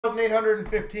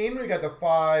1,815. We got the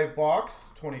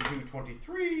 5-box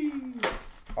 22-23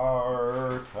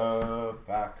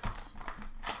 Artifacts.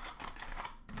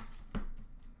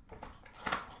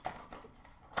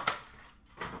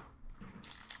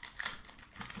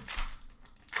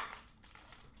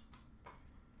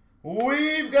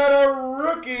 We've got a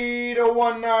rookie to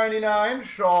 199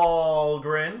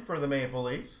 Shalgren for the Maple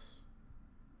Leafs.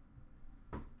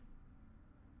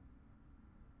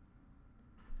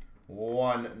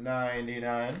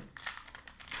 $1.99.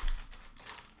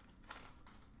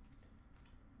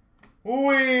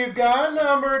 We've got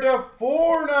number to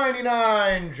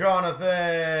 499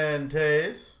 Jonathan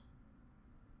Toews.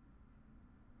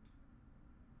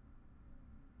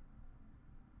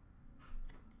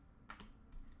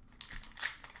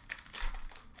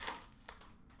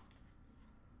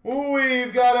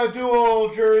 We've got a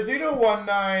dual jersey to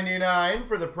 199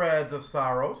 for the Preds of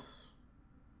Saros.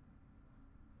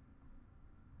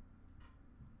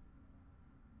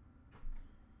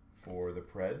 For the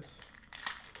Preds.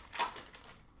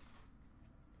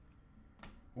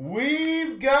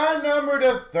 We've got number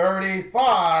to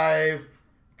 35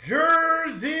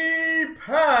 jersey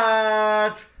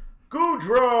patch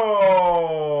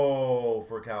Gaudreau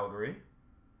for Calgary.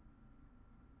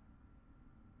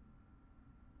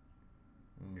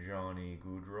 Johnny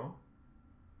Gaudreau.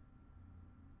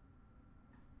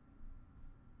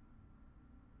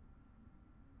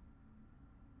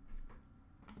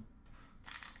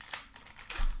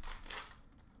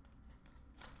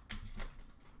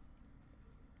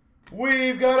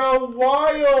 We've got a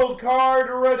wild card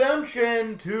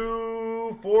redemption,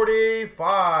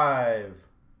 245.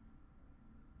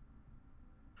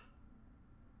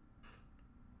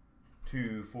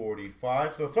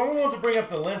 245. So if someone wants to bring up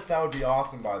the list, that would be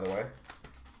awesome, by the way.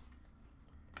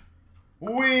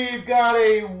 We've got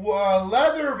a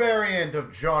leather variant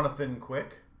of Jonathan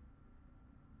Quick.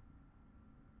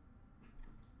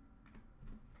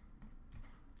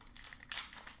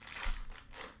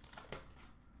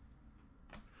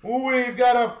 We've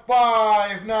got a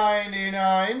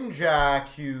 $5.99 Jack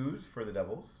Hughes for the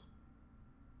Devils.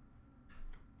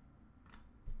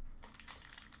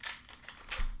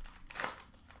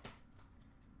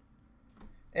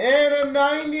 And a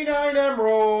 99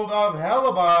 Emerald of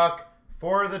Hellebuck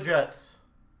for the Jets.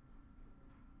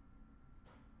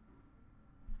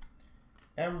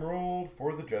 Emerald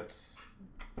for the Jets.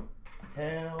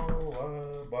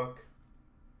 Hellebuck.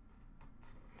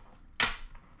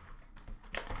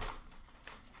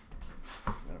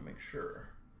 Gotta make sure.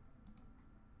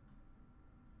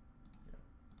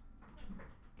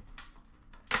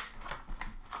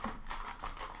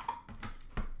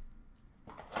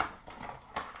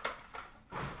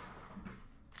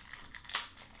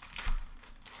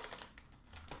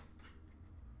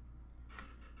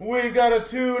 We've got a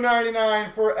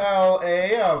 $2.99 for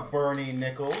LA of Bernie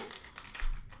Nichols.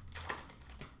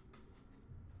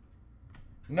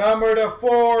 Number to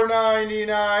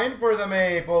 499 for the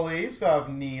Maple Leafs of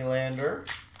Nylander.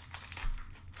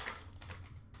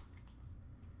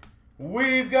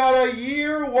 We've got a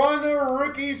year 1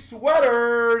 rookie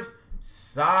sweaters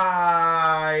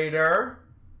Sider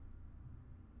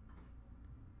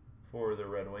for the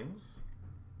Red Wings.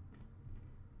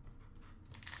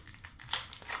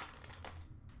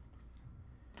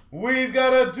 We've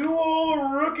got a dual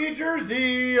rookie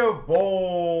jersey of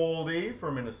Boldy for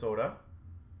Minnesota.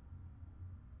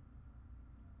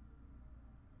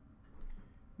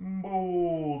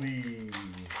 Boldy.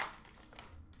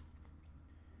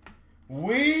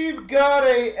 We've got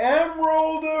a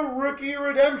Emerald rookie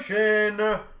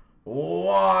redemption,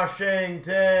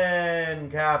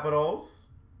 Washington Capitals.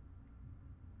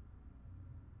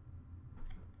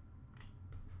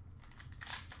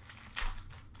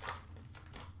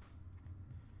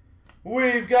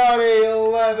 We've got a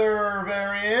leather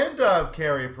variant of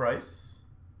Carey Price,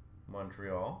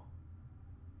 Montreal.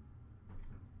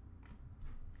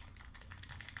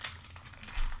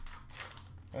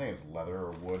 I think it's leather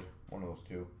or wood, one of those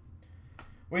two.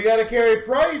 We got a Carey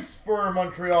Price for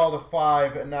Montreal to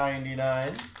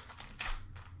 $5.99.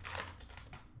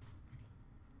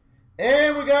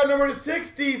 And we got number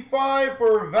 65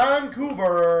 for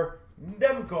Vancouver,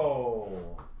 Demko.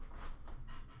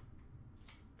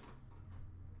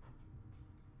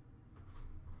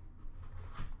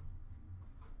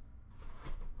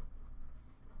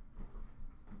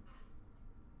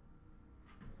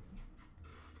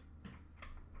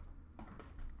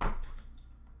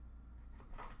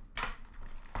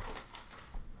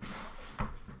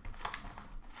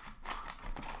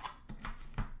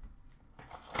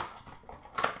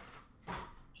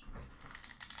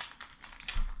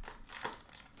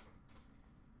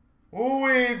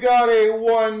 We've got a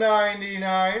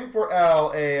 199 for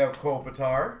LA of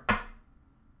Kopitar.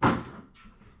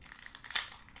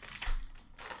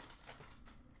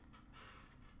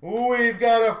 We've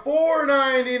got a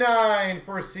 499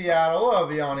 for Seattle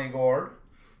of Yanni Gord.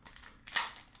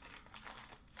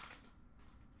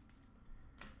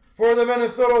 For the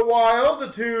Minnesota Wild,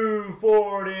 the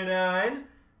 249,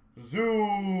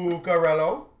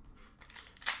 Zuccarello.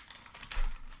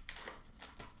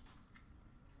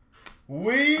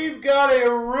 We've got a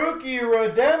rookie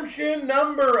redemption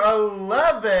number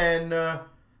 11,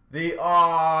 the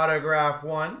autograph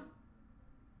one.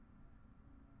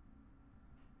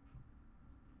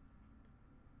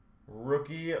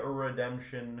 Rookie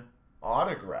redemption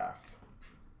autograph.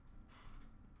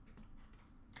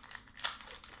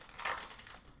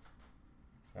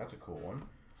 That's a cool one.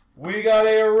 We got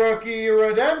a rookie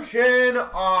redemption,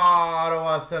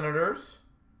 Ottawa Senators.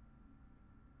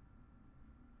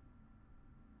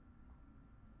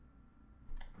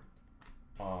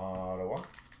 Ottawa.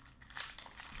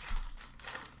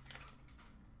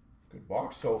 Good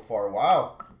box so far.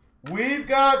 Wow. We've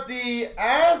got the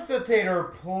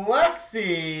Acetator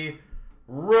Plexi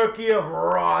rookie of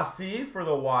Rossi for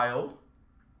the Wild.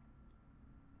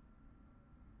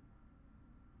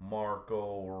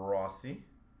 Marco Rossi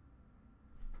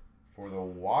for the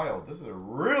Wild. This is a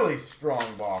really strong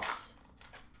box.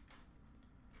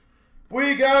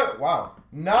 We got, wow,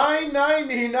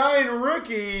 $9.99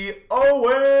 rookie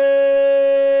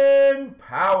Owen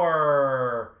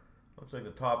Power. Looks like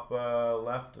the top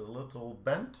left a little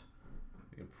bent.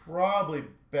 You could probably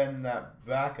bend that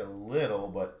back a little,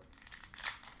 but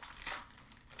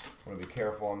want to be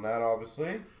careful on that,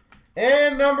 obviously.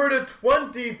 And number to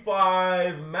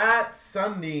 25, Matt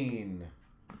Sundin.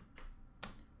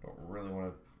 Don't really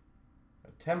want to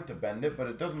attempt to bend it, but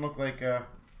it doesn't look like would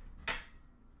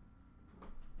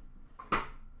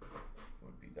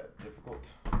be that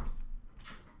difficult.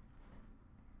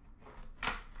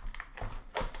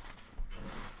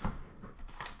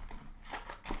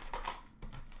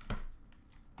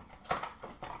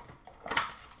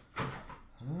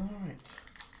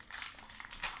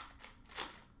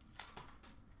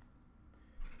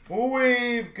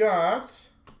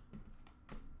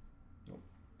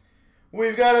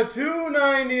 We've got a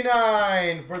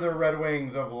 $2.99 for the Red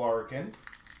Wings of Larkin.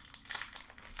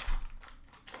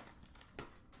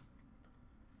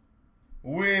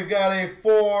 We've got a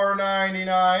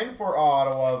 $4.99 for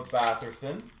Ottawa of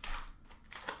Batherson.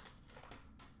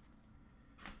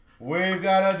 We've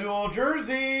got a dual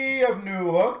jersey of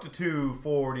Newhook to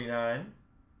 $2.49.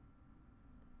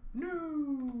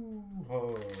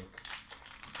 Newhook.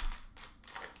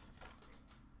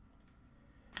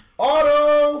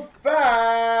 Auto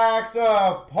Facts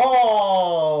of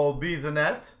Paul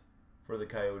Bizanet for the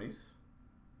Coyotes.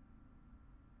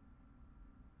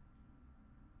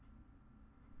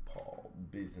 Paul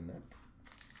Bizanet.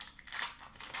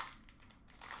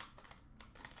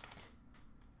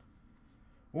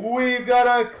 We've got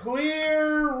a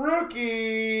clear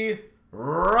rookie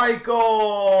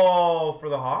Reichel for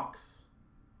the Hawks.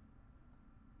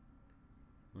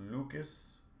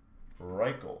 Lucas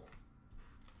Reichel.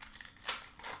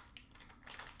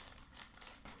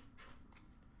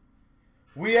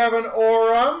 We have an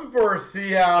Orem for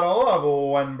Seattle of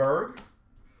Wenberg.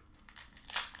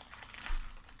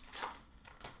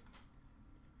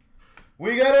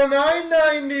 We got a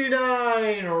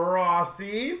 $9.99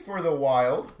 Rossi for the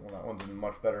Wild. Well, that one's in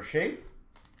much better shape.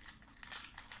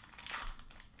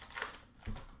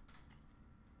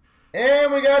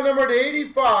 And we got number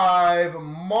 85,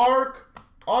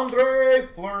 Marc-Andre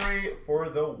Fleury for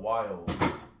the Wild.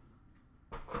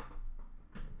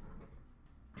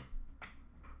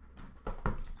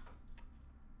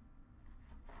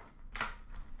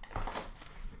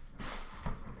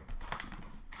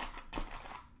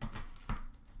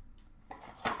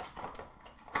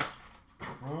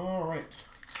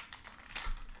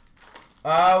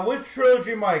 Which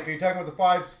trilogy, Mike? Are you talking about the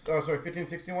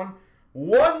 1561?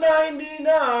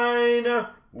 199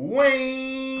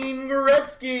 Wayne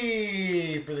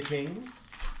Gretzky for the Kings.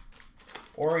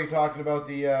 Or are you talking about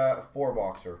the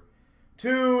 4-boxer?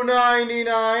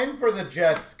 299 for the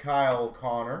Jets, Kyle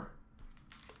Connor.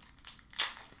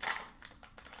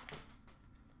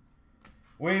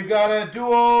 We've got a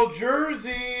dual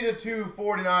jersey to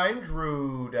 249,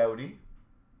 Drew Doughty.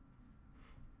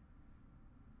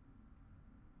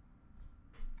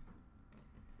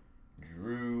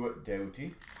 Drew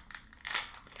Doughty.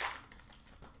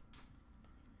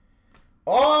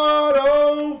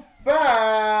 Auto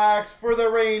Facts for the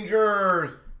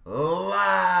Rangers,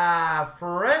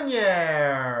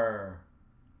 Lafreniere.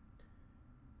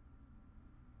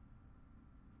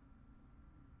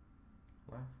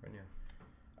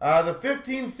 The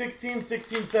 15, 16,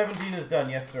 16, 17 is done.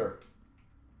 Yes, sir.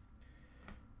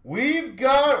 We've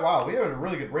got, wow, we have a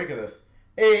really good break of this.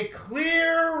 A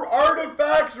clear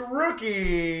Artifacts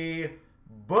rookie,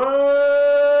 Buniers.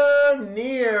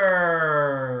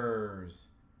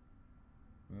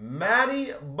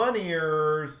 Matty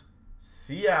Buniers,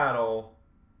 Seattle.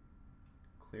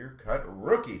 Clear cut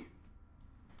rookie.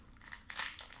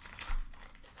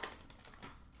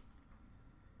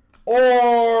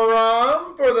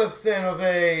 Orem for the San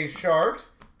Jose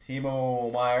Sharks,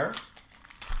 Timo Meier.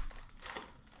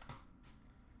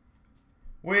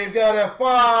 We've got a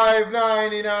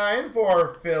 $5.99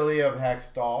 for Philly of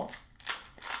Hextall.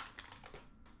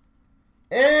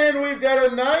 And we've got a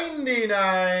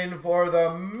 $99 for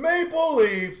the Maple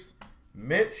Leafs,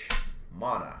 Mitch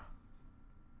Mana.